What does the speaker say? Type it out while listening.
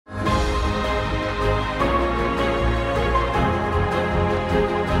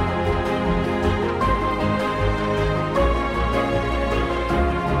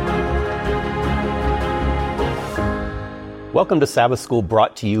Welcome to Sabbath School,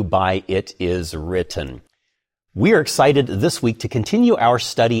 brought to you by It Is Written. We are excited this week to continue our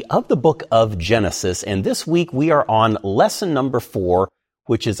study of the book of Genesis, and this week we are on lesson number 4,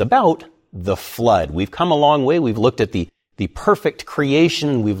 which is about the flood. We've come a long way. We've looked at the perfect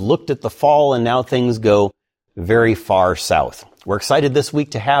creation, we've looked at the fall, and now things go very far south. We're excited this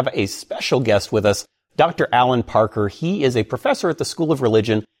week to have a special guest with us, Dr. Alan Parker. He is a professor at the School of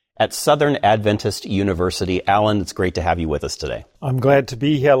Religion at Southern Adventist University. Alan, it's great to have you with us today. I'm glad to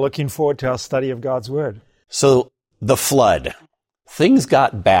be here. Looking forward to our study of God's Word. So, the flood. Things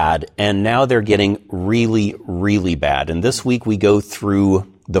got bad, and now they're getting really, really bad. And this week we go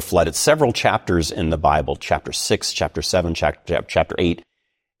through the flood. It's several chapters in the Bible, chapter 6, chapter 7, chapter 8.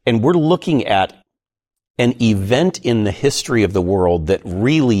 And we're looking at an event in the history of the world that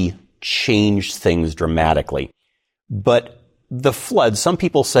really changed things dramatically. But the flood, some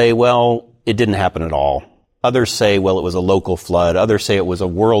people say, well, it didn't happen at all. Others say, well, it was a local flood. Others say it was a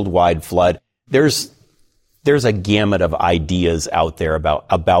worldwide flood. There's a gamut of ideas out there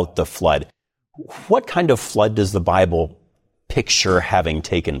about the flood. What kind of flood does the Bible picture having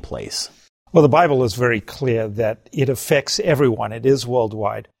taken place? Well, the Bible is very clear that it affects everyone. It is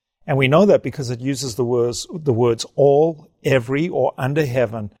worldwide. And we know that because it uses the words all, every, or under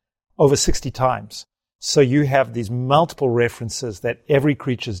heaven over 60 times. So you have these multiple references that every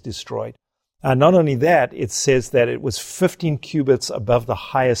creature is destroyed. Not only that, it says that it was 15 cubits above the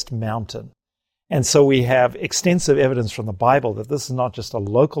highest mountain. And so we have extensive evidence from the Bible that this is not just a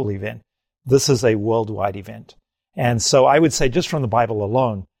local event. This is a worldwide event. And so I would say just from the Bible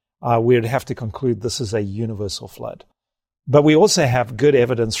alone, we would have to conclude this is a universal flood. But we also have good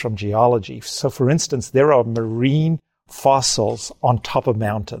evidence from geology. So for instance, there are marine fossils on top of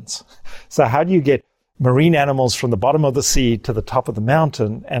mountains. So how do you get marine animals from the bottom of the sea to the top of the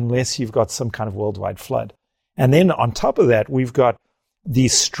mountain unless you've got some kind of worldwide flood? And then on top of that, we've got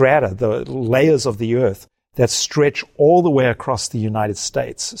these strata, the layers of the earth that stretch all the way across the United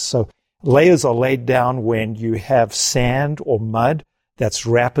States. So layers are laid down when you have sand or mud that's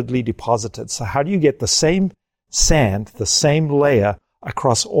rapidly deposited. So how do you get the same sand, the same layer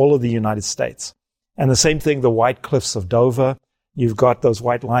across all of the United States? And the same thing, the White Cliffs of Dover, you've got those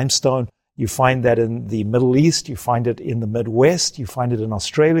white limestone. You find that in the Middle East, you find it in the Midwest, you find it in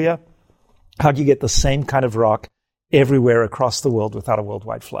Australia. How do you get the same kind of rock everywhere across the world without a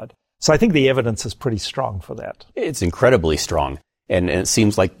worldwide flood? So I think the evidence is pretty strong for that. It's incredibly strong. And it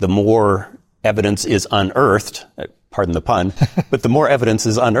seems like the more evidence is unearthed, pardon the pun, but the more evidence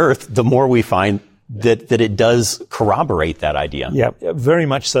is unearthed, the more we find that it does corroborate that idea. Yeah, very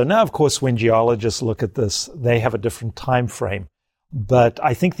much so. Now, of course, when geologists look at this, they have a different time frame. But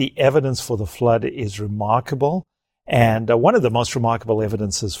I think the evidence for the flood is remarkable. And one of the most remarkable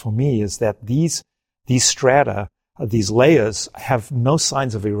evidences for me is that these strata, these layers, have no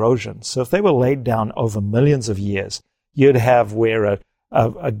signs of erosion. So if they were laid down over millions of years, you'd have where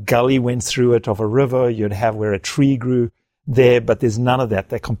a gully went through it of a river, you'd have where a tree grew there, but there's none of that.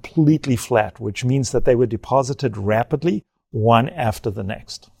 They're completely flat, which means that they were deposited rapidly, one after the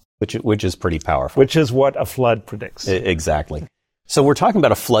next. Which is pretty powerful. Which is what a flood predicts. Exactly. So we're talking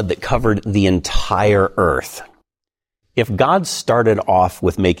about a flood that covered the entire earth. If God started off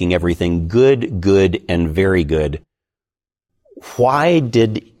with making everything good, and very good, how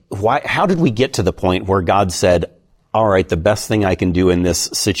did we get to the point where God said, all right, the best thing I can do in this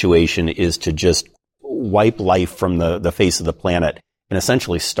situation is to just wipe life from the face of the planet and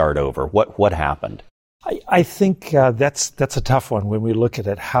essentially start over? What happened? I think that's a tough one when we look at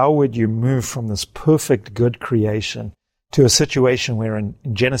it. How would you move from this perfect good creation to a situation where in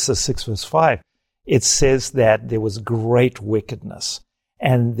Genesis 6 verse 5, it says that there was great wickedness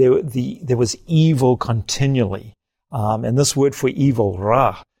and there was evil continually. And this word for evil,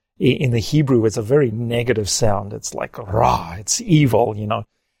 ra, in the Hebrew, is a very negative sound. It's like ra, it's evil,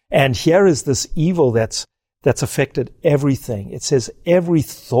 And here is this evil that's affected everything. It says every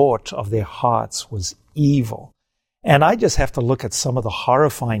thought of their hearts was evil. And I just have to look at some of the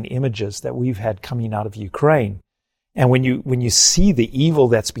horrifying images that we've had coming out of Ukraine. And when you see the evil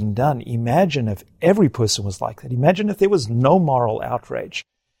that's been done, imagine if every person was like that. Imagine if there was no moral outrage.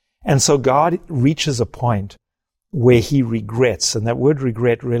 And so God reaches a point where he regrets, and that word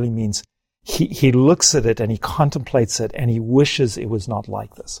regret really means he looks at it and he contemplates it and he wishes it was not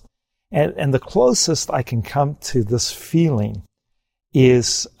like this. And the closest I can come to this feeling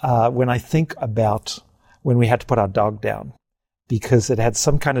is when I think about when we had to put our dog down because it had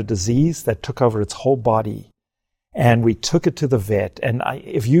some kind of disease that took over its whole body. And we took it to the vet. And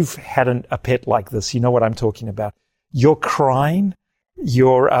if you've had a pet like this, you know what I'm talking about. You're crying.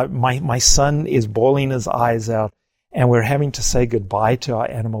 My son is bawling his eyes out. and we're having to say goodbye to our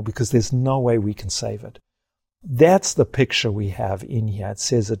animal because there's no way we can save it. That's the picture we have in here. It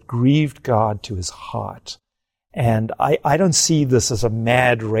says it grieved God to his heart. And I don't see this as a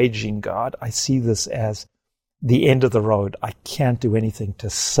mad, raging God. I see this as the end of the road. I can't do anything to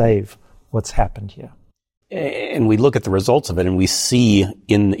save what's happened here. And we look at the results of it, and we see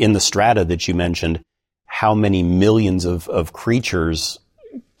in the strata that you mentioned how many millions of creatures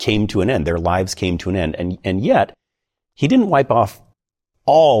came to an end. Their lives came to an end. And yet, he didn't wipe off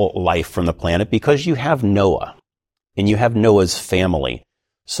all life from the planet because you have Noah, and you have Noah's family.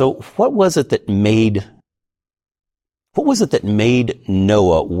 So what was it that made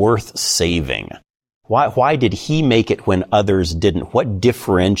Noah worth saving? Why did he make it when others didn't? What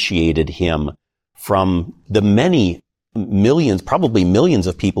differentiated him from the many millions, probably millions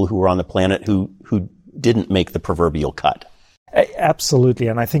of people who were on the planet who didn't make the proverbial cut? Absolutely.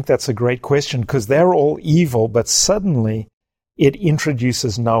 And I think that's a great question because they're all evil, but suddenly it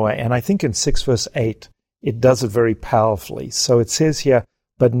introduces Noah. And I think in 6 verse 8, it does it very powerfully. So it says here,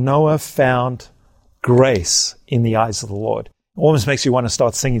 but Noah found grace in the eyes of the Lord. Almost makes you want to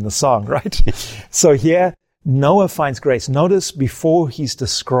start singing the song, right? So here, Noah finds grace. Notice before he's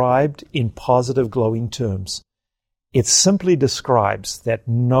described in positive, glowing terms, it simply describes that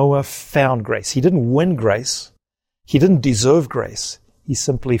Noah found grace. He didn't win grace. He didn't deserve grace. He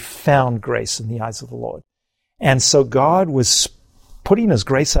simply found grace in the eyes of the Lord. And so God was putting his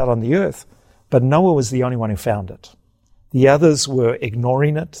grace out on the earth, but Noah was the only one who found it. The others were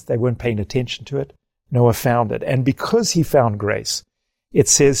ignoring it. They weren't paying attention to it. Noah found it. And because he found grace, it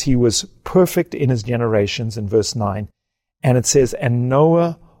says he was perfect in his generations in verse 9. And it says, and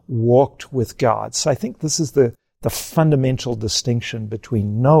Noah walked with God. So I think this is the fundamental distinction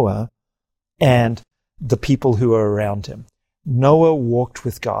between Noah and the people who are around him. Noah walked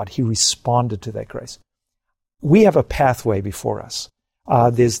with God. He responded to that grace. We have a pathway before us.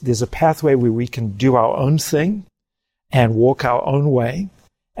 There's a pathway where we can do our own thing and walk our own way.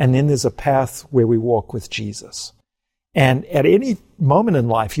 And then there's a path where we walk with Jesus. And at any moment in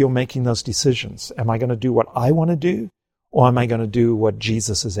life, you're making those decisions. Am I going to do what I want to do, or am I going to do what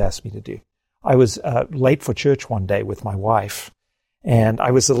Jesus has asked me to do? I was late for church one day with my wife, and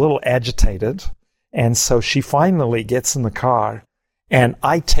I was a little agitated. And so she finally gets in the car, and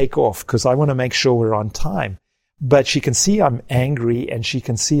I take off because I want to make sure we're on time. But she can see I'm angry, and she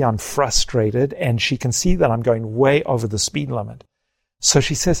can see I'm frustrated, and she can see that I'm going way over the speed limit. So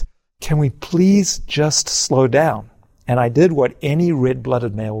she says, can we please just slow down? And I did what any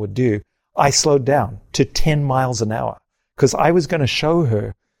red-blooded male would do. I slowed down to 10 miles an hour because I was going to show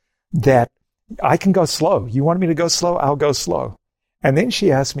her that I can go slow. You want me to go slow? I'll go slow. And then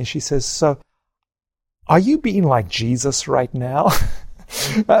she asked me, she says, so are you being like Jesus right now?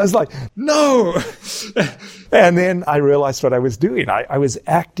 I was like, no. And then I realized what I was doing. I was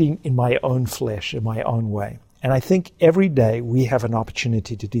acting in my own flesh, in my own way. And I think every day we have an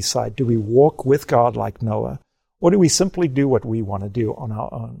opportunity to decide, do we walk with God like Noah, or do we simply do what we want to do on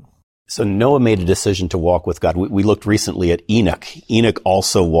our own? So Noah made a decision to walk with God. We looked recently at Enoch. Enoch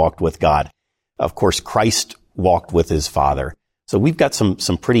also walked with God. Of course, Christ walked with his Father. So we've got some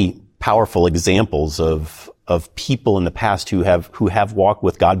pretty powerful examples of people in the past who have walked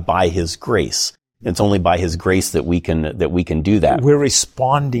with God by his grace. It's only by his grace that we can do that. We're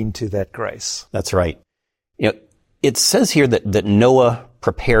responding to that grace. That's right. You know, it says here that Noah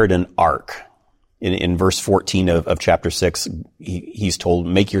prepared an ark. In verse 14 of chapter 6, he's told,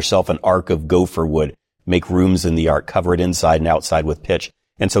 make yourself an ark of gopher wood, make rooms in the ark, cover it inside and outside with pitch.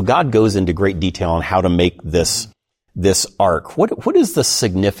 And so God goes into great detail on how to make this ark. What is the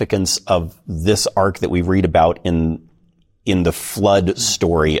significance of this ark that we read about in the flood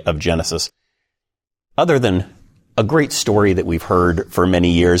story of Genesis? Other than a great story that we've heard for many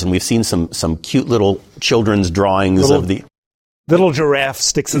years, and we've seen some cute little children's drawings of the little giraffe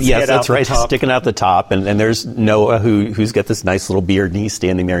sticks its head out the top. Yes, that's right, sticking out the top. And there's Noah who's got this nice little beard, and he's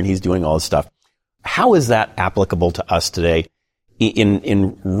standing there and he's doing all this stuff. How is that applicable to us today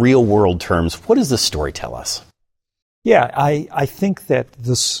in real world terms? What does this story tell us? Yeah, I think that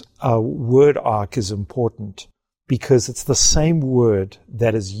this word ark is important because it's the same word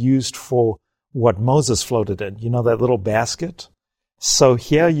that is used for what Moses floated in. You know, that little basket? So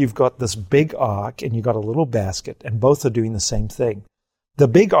here you've got this big ark and you've got a little basket, and both are doing the same thing. The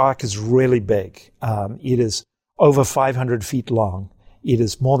big ark is really big. It is over 500 feet long. It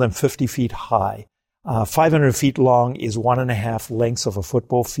is more than 50 feet high. 500 feet long is 1.5 lengths of a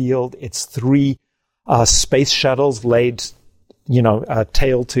football field. It's 3 space shuttles laid,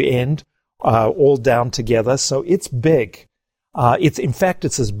 tail to end, all down together. So it's big. In fact,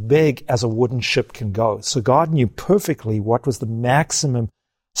 it's as big as a wooden ship can go. So God knew perfectly what was the maximum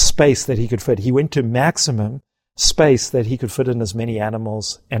space that he could fit. He went to maximum space that he could fit in as many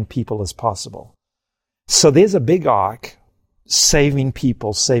animals and people as possible. So there's a big ark saving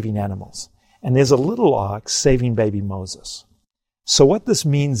people, saving animals. And there's a little ark saving baby Moses. So what this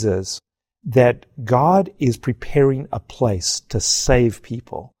means is that God is preparing a place to save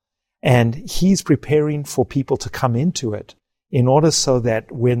people. And he's preparing for people to come into it in order so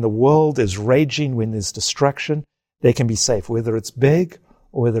that when the world is raging, when there's destruction, they can be safe, whether it's big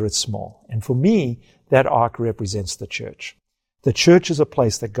or whether it's small. And for me, that ark represents the church. The church is a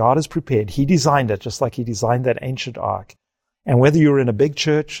place that God has prepared. He designed it just like he designed that ancient ark. And whether you're in a big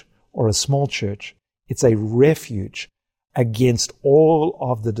church or a small church, it's a refuge against all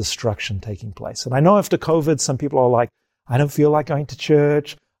of the destruction taking place. And I know after COVID, some people are like, I don't feel like going to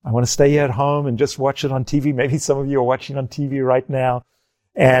church. I want to stay at home and just watch it on TV. Maybe some of you are watching on TV right now,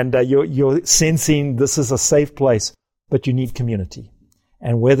 and you're sensing this is a safe place, but you need community.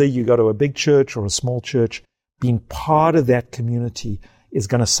 And whether you go to a big church or a small church, being part of that community is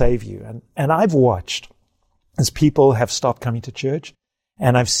going to save you. And I've watched as people have stopped coming to church,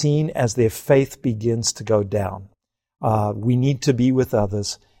 and I've seen as their faith begins to go down. We need to be with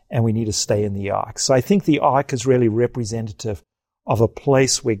others, and we need to stay in the ark. So I think the ark is really representative of a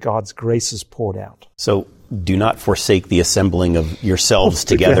place where God's grace is poured out. So do not forsake the assembling of yourselves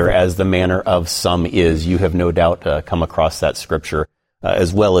together as the manner of some is. You have no doubt come across that scripture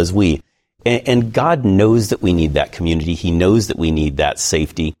as well as we. And God knows that we need that community. He knows that we need that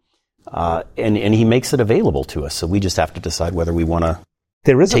safety. And he makes it available to us. So we just have to decide whether we want to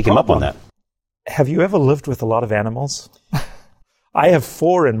take him up on that. Have you ever lived with a lot of animals? I have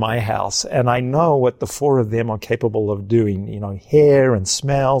 4 in my house, and I know what the 4 of them are capable of doing, hair and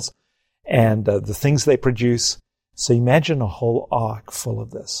smells and the things they produce. So imagine a whole ark full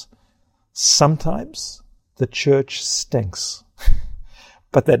of this. Sometimes the church stinks,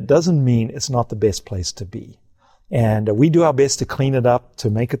 but that doesn't mean it's not the best place to be. And we do our best to clean it up, to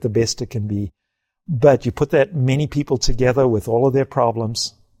make it the best it can be. But you put that many people together with all of their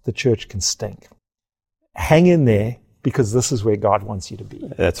problems, the church can stink. Hang in there, because this is where God wants you to be.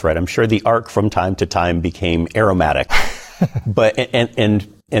 That's right. I'm sure the ark from time to time became aromatic, but and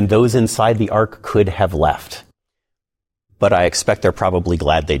those inside the ark could have left. But I expect they're probably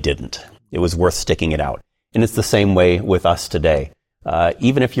glad they didn't. It was worth sticking it out. And it's the same way with us today.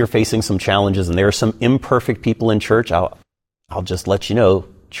 Even if you're facing some challenges and there are some imperfect people in church, I'll just let you know,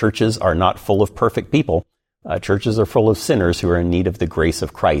 churches are not full of perfect people. Churches are full of sinners who are in need of the grace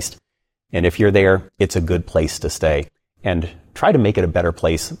of Christ. And if you're there, it's a good place to stay. And try to make it a better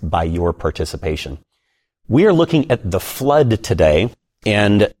place by your participation. We are looking at the flood today,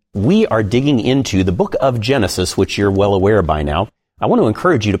 and we are digging into the book of Genesis, which you're well aware by now. I want to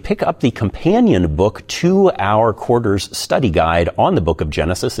encourage you to pick up the companion book to our quarters study guide on the book of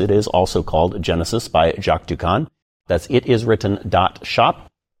Genesis. It is also called Genesis by Jacques Ducan. That's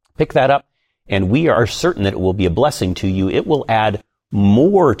itiswritten.shop. Pick that up, and we are certain that it will be a blessing to you. It will add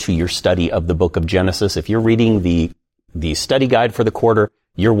more to your study of the book of Genesis. If you're reading the study guide for the quarter,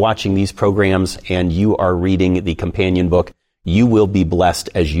 you're watching these programs, and you are reading the companion book, you will be blessed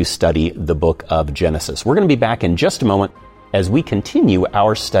as you study the book of Genesis. We're going to be back in just a moment as we continue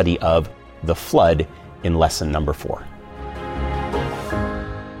our study of the flood in lesson number 4.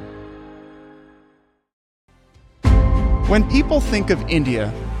 When people think of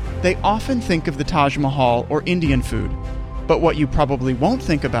India, they often think of the Taj Mahal or Indian food. But what you probably won't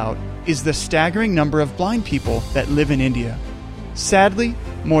think about is the staggering number of blind people that live in India. Sadly,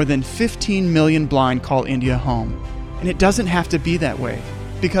 more than 15 million blind call India home. And it doesn't have to be that way,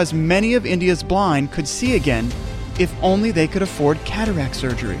 because many of India's blind could see again if only they could afford cataract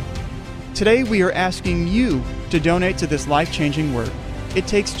surgery. Today we are asking you to donate to this life-changing work. It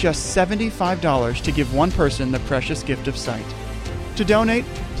takes just $75 to give one person the precious gift of sight. To donate,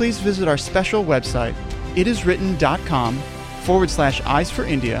 please visit our special website, itiswritten.com/Eyes for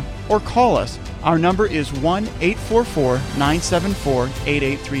India, or call us. Our number is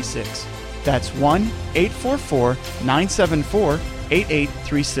 1-844-974-8836. That's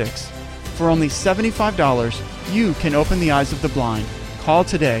 1-844-974-8836. For only $75, you can open the eyes of the blind. Call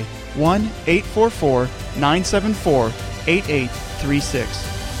today, 1-844-974-8836.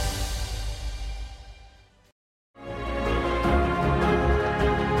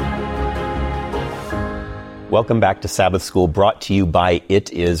 Welcome back to Sabbath School, brought to you by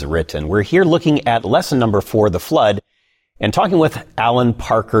It Is Written. We're here looking at lesson number 4, the flood, and talking with Alan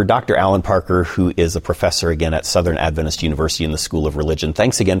Parker, Dr. Alan Parker, who is a professor again at Southern Adventist University in the School of Religion.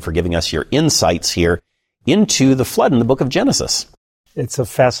 Thanks again for giving us your insights here into the flood in the book of Genesis. It's a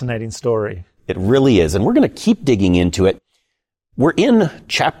fascinating story. It really is. And we're going to keep digging into it. We're in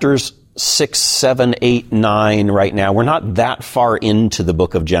chapters 6, 7, 8, 9 right now. We're not that far into the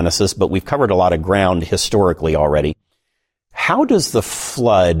book of Genesis, but we've covered a lot of ground historically already. How does the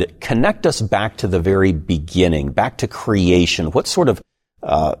flood connect us back to the very beginning, back to creation? What sort of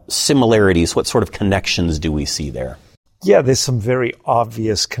similarities, what sort of connections do we see there? Yeah, there's some very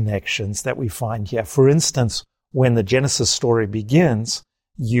obvious connections that we find here. For instance, when the Genesis story begins,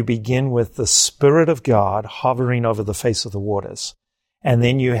 you begin with the Spirit of God hovering over the face of the waters. And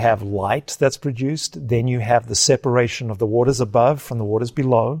then you have light that's produced. Then you have the separation of the waters above from the waters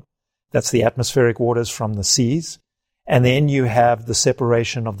below. That's the atmospheric waters from the seas. And then you have the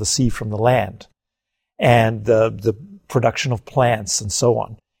separation of the sea from the land and the production of plants and so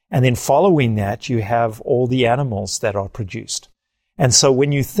on. And then following that, you have all the animals that are produced. And so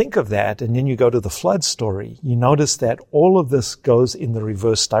when you think of that, and then you go to the flood story, you notice that all of this goes in the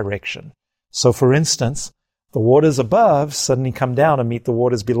reverse direction. So for instance, the waters above suddenly come down and meet the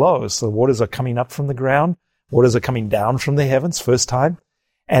waters below. So the waters are coming up from the ground, waters are coming down from the heavens, first time.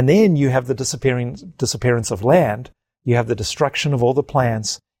 And then you have the disappearance of land, you have the destruction of all the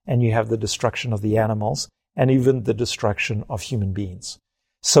plants, and you have the destruction of the animals, and even the destruction of human beings.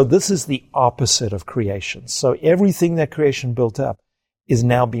 So this is the opposite of creation. So everything that creation built up is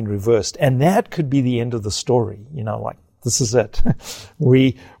now being reversed. And that could be the end of the story. Like, this is it.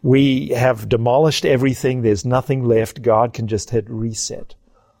 We have demolished everything. There's nothing left. God can just hit reset.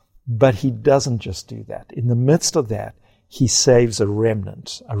 But he doesn't just do that. In the midst of that, he saves a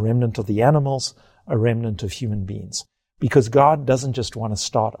remnant of the animals, a remnant of human beings. Because God doesn't just want to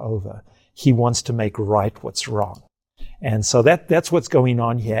start over. He wants to make right what's wrong. And so that's what's going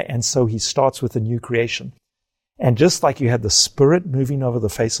on here. And so he starts with a new creation. And just like you had the Spirit moving over the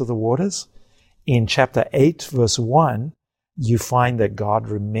face of the waters, in chapter 8, verse 1, you find that God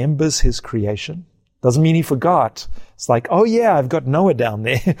remembers his creation. Doesn't mean he forgot. It's like, oh yeah, I've got Noah down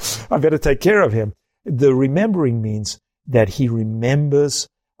there. I better take care of him. The remembering means that he remembers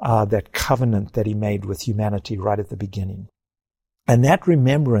that covenant that he made with humanity right at the beginning. And that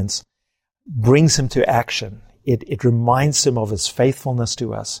remembrance brings him to action. It reminds him of his faithfulness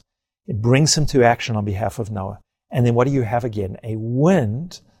to us. It brings him to action on behalf of Noah. And then what do you have again? A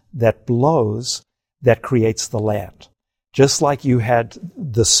wind that blows that creates the land. Just like you had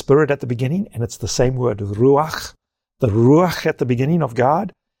the Spirit at the beginning, and it's the same word, ruach. The ruach at the beginning of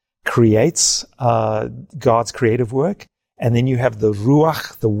God creates God's creative work. And then you have the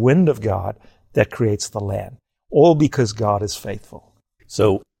ruach, the wind of God, that creates the land. All because God is faithful.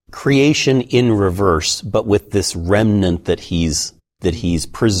 So creation in reverse, but with this remnant that he's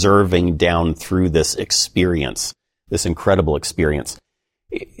preserving down through this experience, this incredible experience.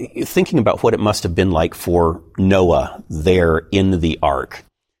 Thinking about what it must have been like for Noah there in the ark.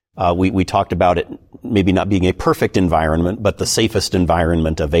 We talked about it maybe not being a perfect environment, but the safest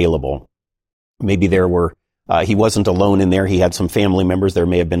environment available. Maybe there were, he wasn't alone in there. He had some family members. There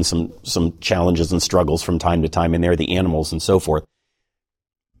may have been some challenges and struggles from time to time in there, the animals and so forth.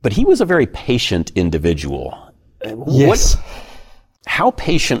 But he was a very patient individual. Yes. How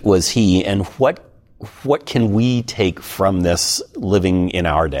patient was he, and what can we take from this living in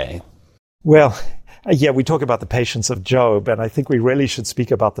our day? Well, yeah, we talk about the patience of Job, and I think we really should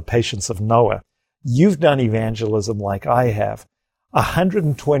speak about the patience of Noah. You've done evangelism like I have.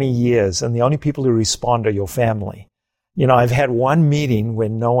 120 years, and the only people who respond are your family. I've had one meeting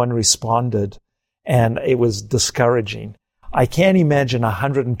when no one responded, and it was discouraging. I can't imagine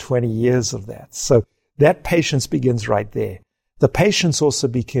 120 years of that. So that patience begins right there. The patience also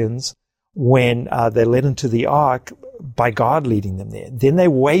begins when they're led into the ark by God leading them there. Then they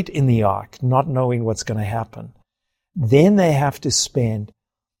wait in the ark, not knowing what's going to happen. Then they have to spend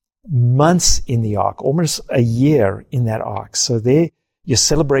months in the ark, almost a year in that ark. So there you're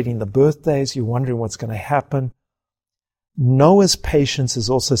celebrating the birthdays, you're wondering what's going to happen. Noah's patience is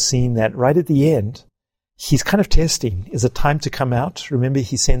also seen that right at the end, he's kind of testing. Is it time to come out? Remember,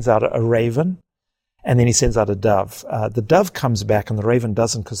 he sends out a raven, and then he sends out a dove. The dove comes back, and the raven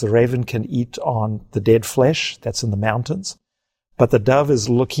doesn't, because the raven can eat on the dead flesh that's in the mountains. But the dove is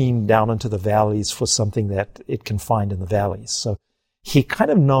looking down into the valleys for something that it can find in the valleys. So he kind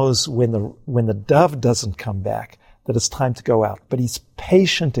of knows when the dove doesn't come back, that it's time to go out. But he's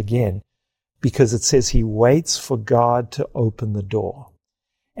patient again, because it says he waits for God to open the door.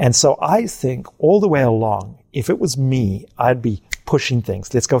 And so I think all the way along, if it was me, I'd be pushing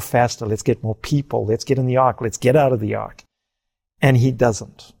things. Let's go faster. Let's get more people. Let's get in the ark. Let's get out of the ark. And he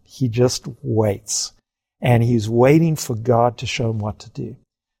doesn't. He just waits. And he's waiting for God to show him what to do.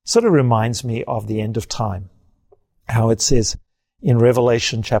 sort of reminds me of the end of time, how it says in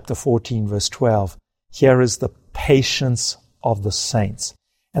Revelation chapter 14, verse 12, here is the patience of the saints.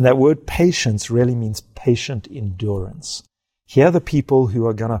 And that word patience really means patient endurance. Here are the people who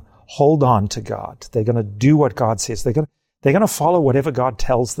are going to hold on to God. They're going to do what God says. They're going to follow whatever God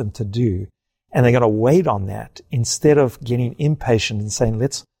tells them to do. And they're going to wait on that instead of getting impatient and saying,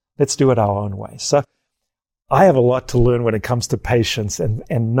 let's do it our own way. So I have a lot to learn when it comes to patience,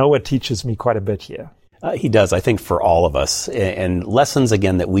 and Noah teaches me quite a bit here. He does, I think, for all of us. And lessons,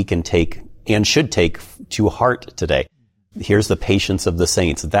 again, that we can take and should take to heart today. Here's the patience of the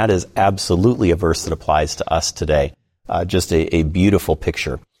saints. That is absolutely a verse that applies to us today. Just a beautiful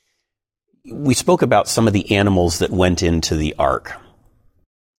picture. We spoke about some of the animals that went into the ark.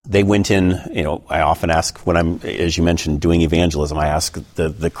 They went in, I often ask when I'm, as you mentioned, doing evangelism, I ask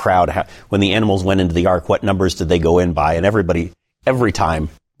the crowd, when the animals went into the ark, what numbers did they go in by? And every time,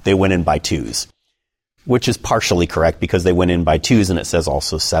 they went in by twos, which is partially correct because they went in by twos, and it says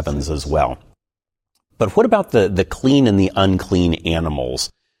also sevens as well. But what about the clean and the unclean animals?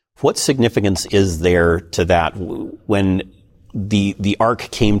 What significance is there to that when the ark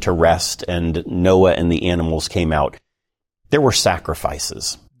came to rest and Noah and the animals came out? There were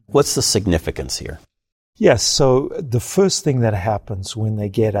sacrifices. What's the significance here? Yes, so the first thing that happens when they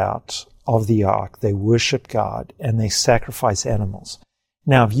get out of the ark, they worship God and they sacrifice animals.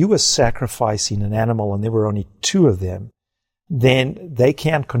 Now, if you were sacrificing an animal and there were only two of them, then they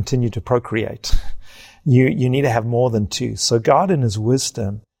can't continue to procreate. You need to have more than two. So God in His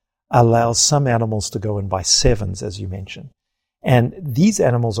wisdom allows some animals to go in by sevens, as you mentioned. And these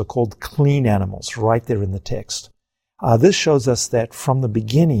animals are called clean animals right there in the text. This shows us that from the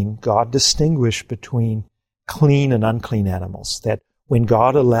beginning, God distinguished between clean and unclean animals. That when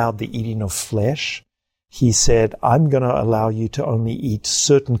God allowed the eating of flesh, He said, I'm going to allow you to only eat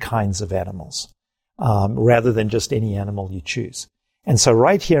certain kinds of animals, rather than just any animal you choose. And so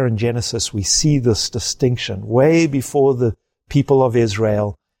right here in Genesis, we see this distinction way before the people of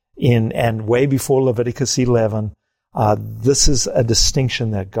Israel and way before Leviticus 11. This is a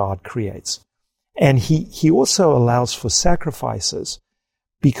distinction that God creates. And he also allows for sacrifices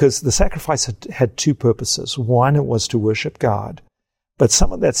because the sacrifice had two purposes. One, it was to worship God, but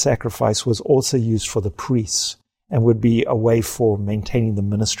some of that sacrifice was also used for the priests and would be a way for maintaining the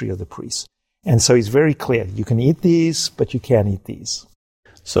ministry of the priests. And so He's very clear. You can eat these, but you can't eat these.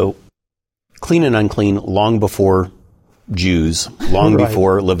 So clean and unclean long before Jews, long right.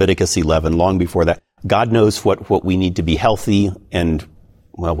 before Leviticus 11, long before that. God knows what we need to be healthy and,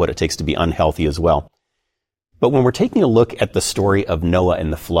 well, what it takes to be unhealthy as well. But when we're taking a look at the story of Noah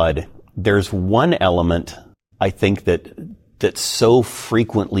and the flood, there's one element, I think, that so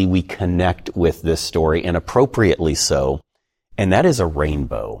frequently we connect with this story, and appropriately so, and that is a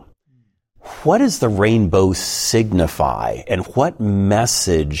rainbow. What does the rainbow signify, and what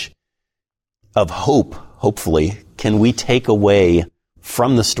message of hope, hopefully, can we take away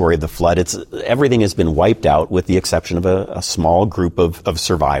from the story of the flood? Everything has been wiped out with the exception of a small group of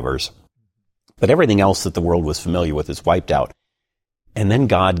survivors. But everything else that the world was familiar with is wiped out. And then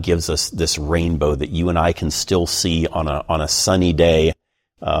God gives us this rainbow that you and I can still see on a sunny day,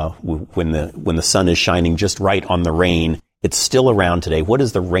 when the sun is shining just right on the rain. It's still around today. What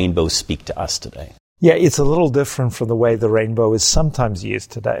does the rainbow speak to us today? Yeah, it's a little different from the way the rainbow is sometimes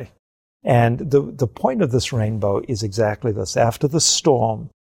used today. And the point of this rainbow is exactly this. After the storm,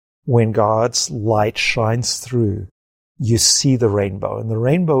 when God's light shines through, you see the rainbow. And the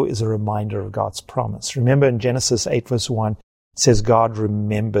rainbow is a reminder of God's promise. Remember in Genesis 8 verse 1, it says God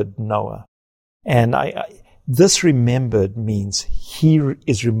remembered Noah. And this remembered means He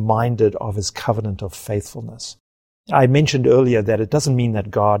is reminded of His covenant of faithfulness. I mentioned earlier that it doesn't mean that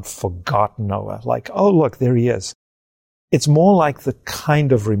God forgot Noah, like, oh, look, there he is. It's more like the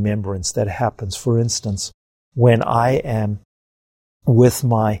kind of remembrance that happens, for instance, when I am let's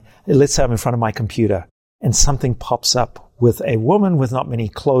say I'm in front of my computer and something pops up with a woman with not many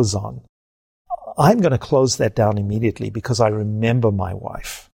clothes on. I'm going to close that down immediately because I remember my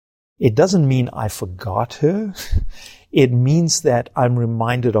wife. It doesn't mean I forgot her. It means that I'm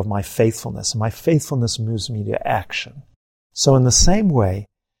reminded of my faithfulness. My faithfulness moves me to action. So in the same way,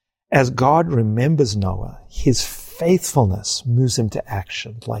 as God remembers Noah, His faithfulness moves him to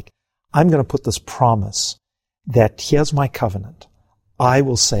action. Like, I'm going to put this promise that here's my covenant. I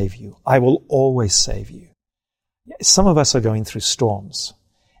will save you. I will always save you. Some of us are going through storms,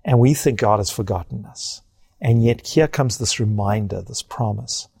 and we think God has forgotten us. And yet here comes this reminder, this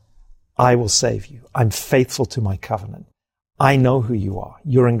promise. I will save you. I'm faithful to my covenant. I know who you are.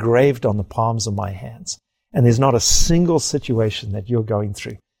 You're engraved on the palms of my hands. And there's not a single situation that you're going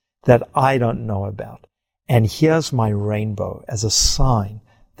through that I don't know about. And here's my rainbow as a sign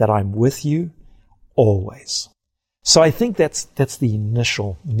that I'm with you always. So I think that's the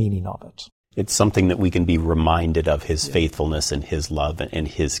initial meaning of it. It's something that we can be reminded of his faithfulness and his love and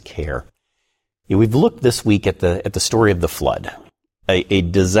his care. We've looked this week at the story of the flood, a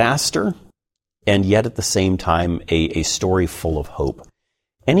disaster, and yet at the same time a story full of hope.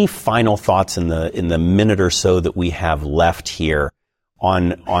 Any final thoughts in the minute or so that we have left here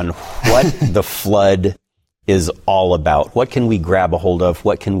on what the flood is all about? What can we grab a hold of?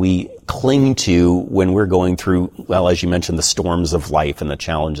 What can we cling to when we're going through, well, as you mentioned, the storms of life and the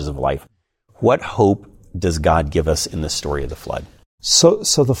challenges of life? What hope does God give us in the story of the flood? So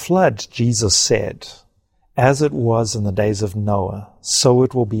the flood, Jesus said, as it was in the days of Noah, so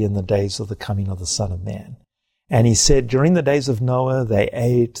it will be in the days of the coming of the Son of Man. And he said, during the days of Noah, they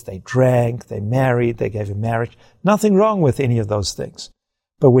ate, they drank, they married, they gave in marriage. Nothing wrong with any of those things.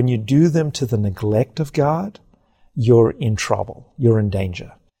 But when you do them to the neglect of God, you're in trouble. You're in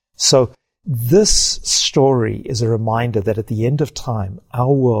danger. So this story is a reminder that at the end of time,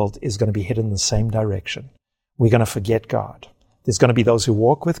 our world is going to be headed in the same direction. We're going to forget God. There's going to be those who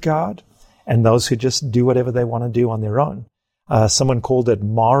walk with God and those who just do whatever they want to do on their own. Someone called it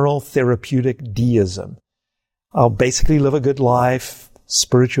moral therapeutic deism. I'll basically live a good life.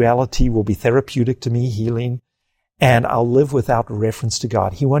 Spirituality will be therapeutic to me, healing, and I'll live without reference to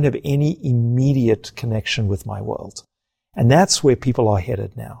God. He won't have any immediate connection with my world. And that's where people are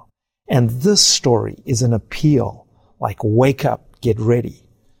headed now. And this story is an appeal, like, wake up, get ready.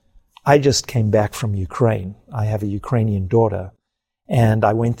 I just came back from Ukraine. I have a Ukrainian daughter, and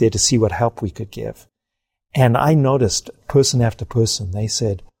I went there to see what help we could give. And I noticed, person after person, they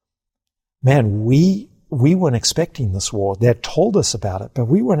said, man, we weren't expecting this war. They had told us about it, but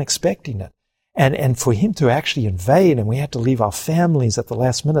we weren't expecting it. And for him to actually invade, and we had to leave our families at the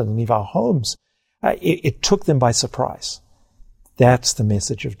last minute and leave our homes, it took them by surprise. That's the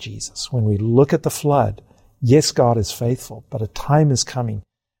message of Jesus. When we look at the flood, yes, God is faithful, but a time is coming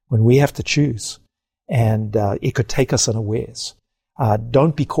when we have to choose, and it could take us unawares.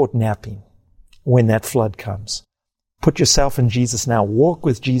 Don't be caught napping when that flood comes. Put yourself in Jesus now. Walk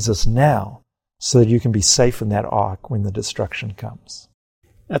with Jesus now so that you can be safe in that ark when the destruction comes.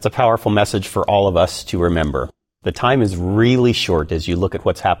 That's a powerful message for all of us to remember. The time is really short as you look at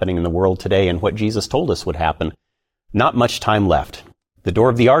what's happening in the world today and what Jesus told us would happen. Not much time left. The door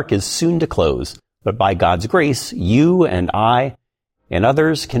of the ark is soon to close, but by God's grace, you and I and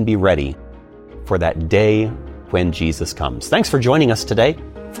others can be ready for that day when Jesus comes. Thanks for joining us today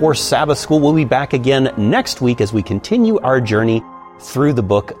for Sabbath School. We'll be back again next week as we continue our journey through the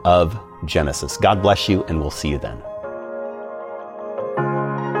book of Genesis. God bless you, and we'll see you then.